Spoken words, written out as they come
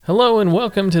Hello and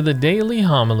welcome to the Daily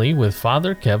Homily with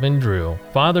Father Kevin Drew.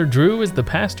 Father Drew is the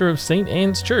pastor of St.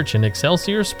 Anne's Church in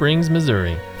Excelsior Springs,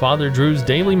 Missouri. Father Drew's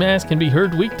daily mass can be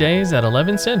heard weekdays at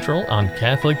 11 Central on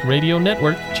Catholic Radio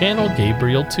Network, channel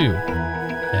Gabriel 2.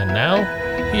 And now,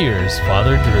 here's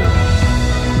Father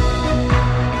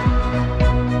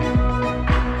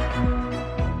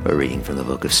Drew. A reading from the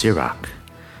book of Sirach.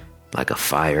 Like a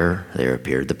fire, there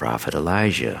appeared the prophet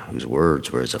Elijah, whose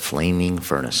words were as a flaming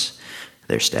furnace.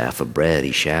 Their staff of bread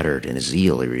he shattered, in his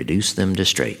zeal he reduced them to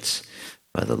straits.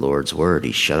 By the Lord's word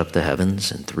he shut up the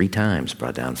heavens, and 3 times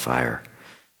brought down fire.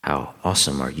 How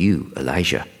awesome are you,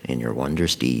 Elijah, in your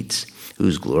wondrous deeds,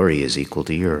 whose glory is equal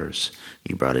to yours.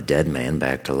 You brought a dead man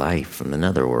back to life from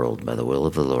another world by the will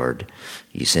of the Lord.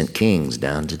 You sent kings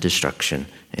down to destruction,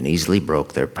 and easily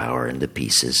broke their power into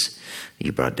pieces.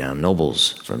 You brought down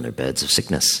nobles from their beds of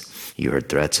sickness. You heard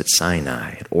threats at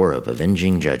Sinai, at Oreb,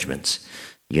 avenging judgments.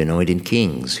 You anointed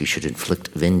kings who should inflict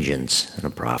vengeance, and a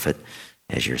prophet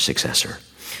as your successor.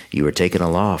 You were taken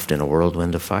aloft in a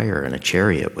whirlwind of fire, and a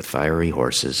chariot with fiery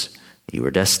horses. You were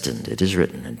destined, it is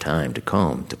written, in time to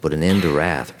come, to put an end to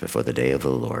wrath before the day of the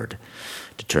Lord,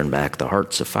 to turn back the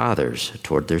hearts of fathers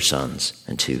toward their sons,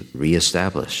 and to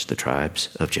reestablish the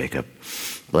tribes of Jacob.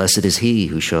 Blessed is he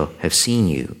who shall have seen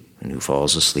you, and who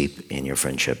falls asleep in your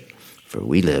friendship. For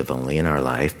we live only in our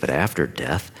life, but after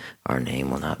death our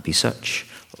name will not be such.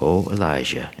 O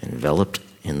Elijah, enveloped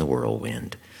in the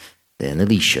whirlwind. Then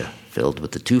Elisha, filled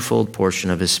with the twofold portion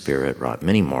of his spirit, wrought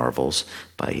many marvels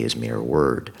by his mere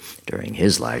word. During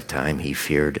his lifetime he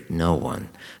feared no one,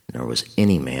 nor was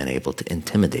any man able to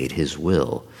intimidate his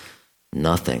will.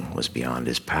 Nothing was beyond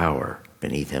his power.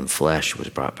 Beneath him flesh was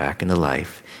brought back into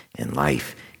life. In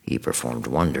life he performed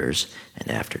wonders,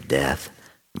 and after death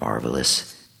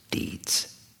marvelous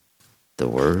deeds. The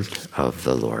word of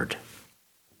the Lord.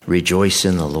 Rejoice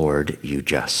in the Lord, you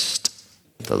just.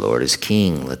 The Lord is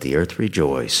king, let the earth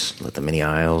rejoice. Let the many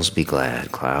isles be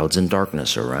glad. Clouds and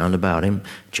darkness are round about him.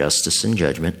 Justice and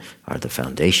judgment are the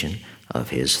foundation of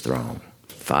his throne.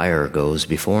 Fire goes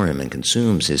before him and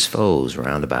consumes his foes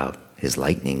round about. His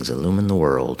lightnings illumine the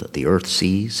world. The earth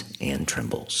sees and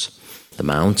trembles. The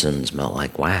mountains melt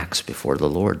like wax before the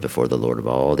Lord of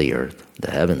all the earth.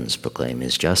 The heavens proclaim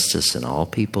his justice, and all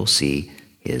people see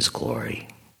his glory.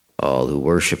 All who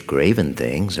worship graven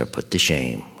things are put to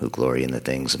shame, who glory in the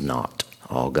things of naught.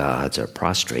 All gods are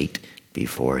prostrate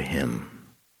before him.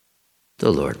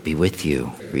 The Lord be with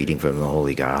you. Reading from the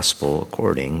Holy Gospel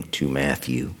according to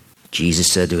Matthew.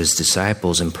 Jesus said to his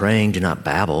disciples, in praying, do not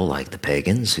babble like the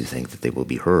pagans who think that they will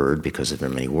be heard because of their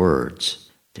many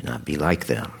words. Do not be like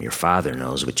them. Your Father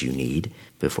knows what you need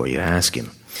before you ask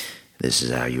him. This is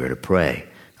how you are to pray.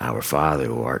 Our Father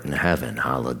who art in heaven,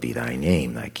 hallowed be thy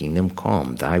name. Thy kingdom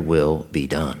come, thy will be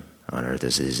done, on earth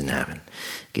as it is in heaven.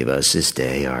 Give us this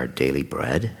day our daily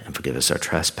bread, and forgive us our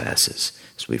trespasses,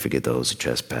 as we forgive those who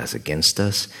trespass against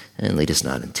us. And lead us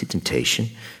not into temptation,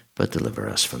 but deliver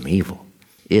us from evil.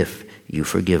 If you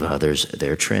forgive others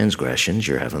their transgressions,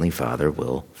 your heavenly Father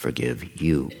will forgive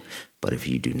you. But if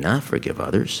you do not forgive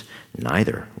others,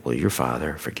 neither will your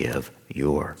Father forgive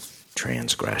your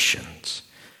transgressions.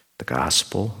 The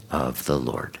Gospel of the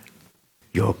Lord.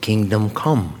 Your kingdom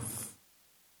come.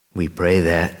 We pray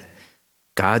that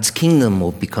God's kingdom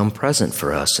will become present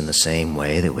for us in the same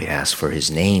way that we ask for his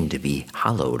name to be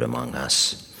hallowed among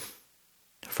us.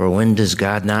 For when does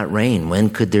God not reign?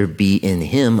 When could there be in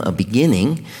him a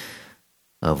beginning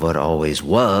of what always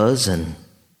was and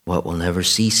what will never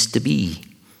cease to be?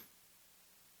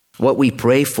 What we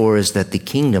pray for is that the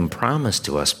kingdom promised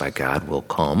to us by God will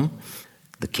come,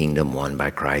 the kingdom won by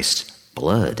Christ's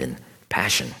blood and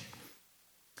passion.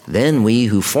 Then we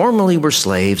who formerly were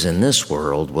slaves in this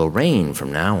world will reign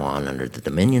from now on under the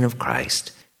dominion of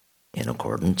Christ in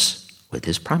accordance with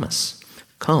his promise.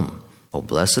 Come, O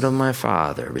blessed of my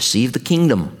Father, receive the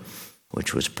kingdom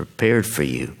which was prepared for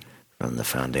you from the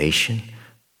foundation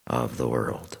of the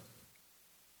world.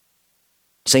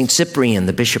 Saint Cyprian,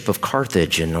 the Bishop of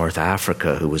Carthage in North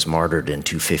Africa, who was martyred in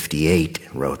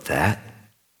 258, wrote that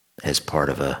as part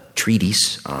of a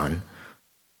treatise on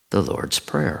the Lord's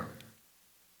Prayer.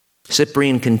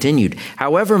 Cyprian continued,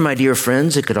 however, my dear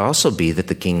friends, it could also be that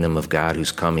the kingdom of God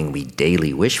whose coming we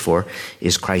daily wish for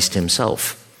is Christ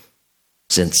himself,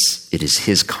 since it is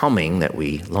his coming that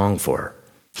we long for.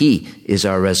 He is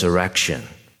our resurrection,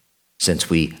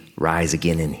 since we rise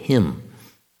again in him.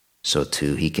 So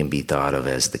too he can be thought of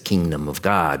as the kingdom of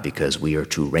God because we are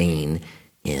to reign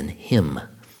in him.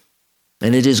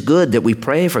 And it is good that we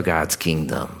pray for God's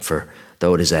kingdom, for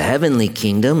though it is a heavenly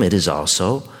kingdom, it is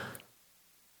also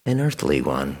an earthly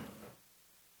one.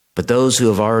 But those who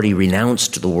have already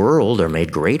renounced the world are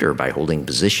made greater by holding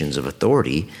positions of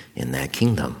authority in that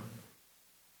kingdom.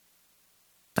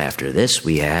 After this,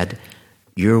 we add,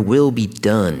 your will be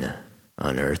done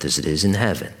on earth as it is in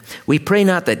heaven. We pray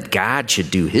not that God should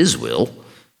do his will,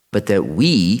 but that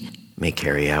we may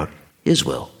carry out his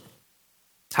will.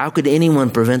 How could anyone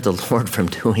prevent the Lord from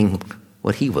doing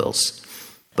what he wills?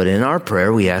 But in our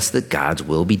prayer, we ask that God's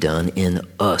will be done in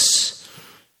us,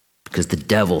 because the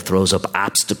devil throws up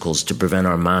obstacles to prevent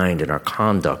our mind and our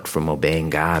conduct from obeying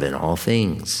God in all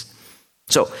things.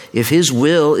 So if his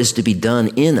will is to be done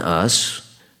in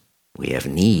us, we have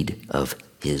need of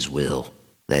his will.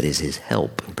 That is his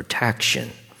help and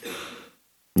protection.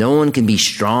 No one can be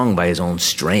strong by his own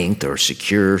strength or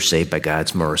secure save by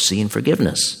God's mercy and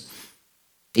forgiveness.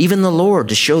 Even the Lord,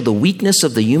 to show the weakness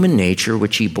of the human nature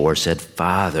which he bore, said,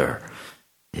 Father,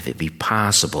 if it be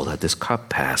possible, let this cup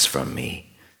pass from me.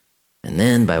 And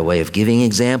then, by way of giving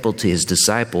example to his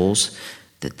disciples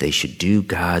that they should do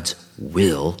God's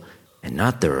will and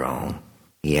not their own,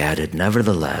 he added,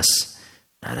 nevertheless,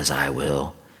 not as I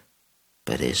will,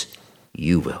 but as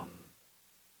you will.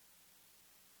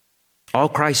 All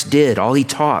Christ did, all he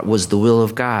taught was the will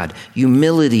of God,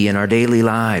 humility in our daily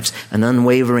lives, an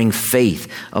unwavering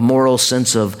faith, a moral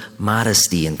sense of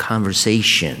modesty in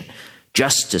conversation,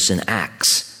 justice in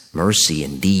acts, mercy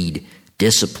in deed,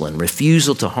 discipline,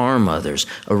 refusal to harm others,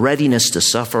 a readiness to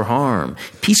suffer harm,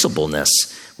 peaceableness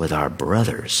with our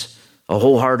brothers, a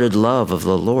wholehearted love of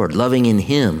the Lord, loving in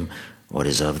him what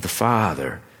is of the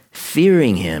Father,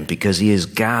 fearing him because he is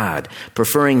God,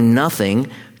 preferring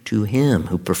nothing to him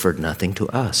who preferred nothing to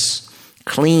us,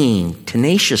 clinging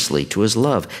tenaciously to his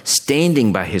love,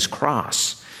 standing by his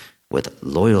cross with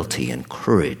loyalty and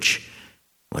courage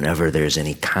whenever there's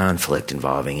any conflict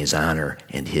involving his honor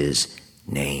and his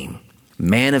name,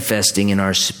 manifesting in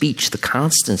our speech the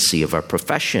constancy of our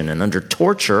profession, and under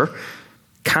torture,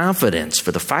 confidence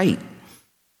for the fight,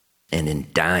 and in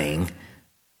dying,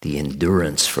 the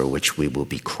endurance for which we will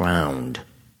be crowned.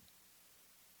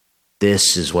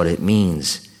 This is what it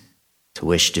means to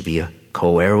wish to be a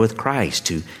co-heir with Christ,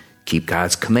 to keep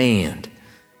God's command.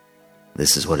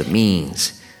 This is what it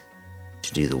means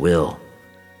to do the will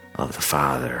of the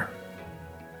Father.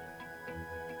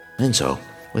 And so,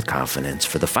 with confidence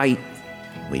for the fight,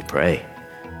 we pray,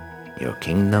 your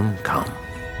kingdom come.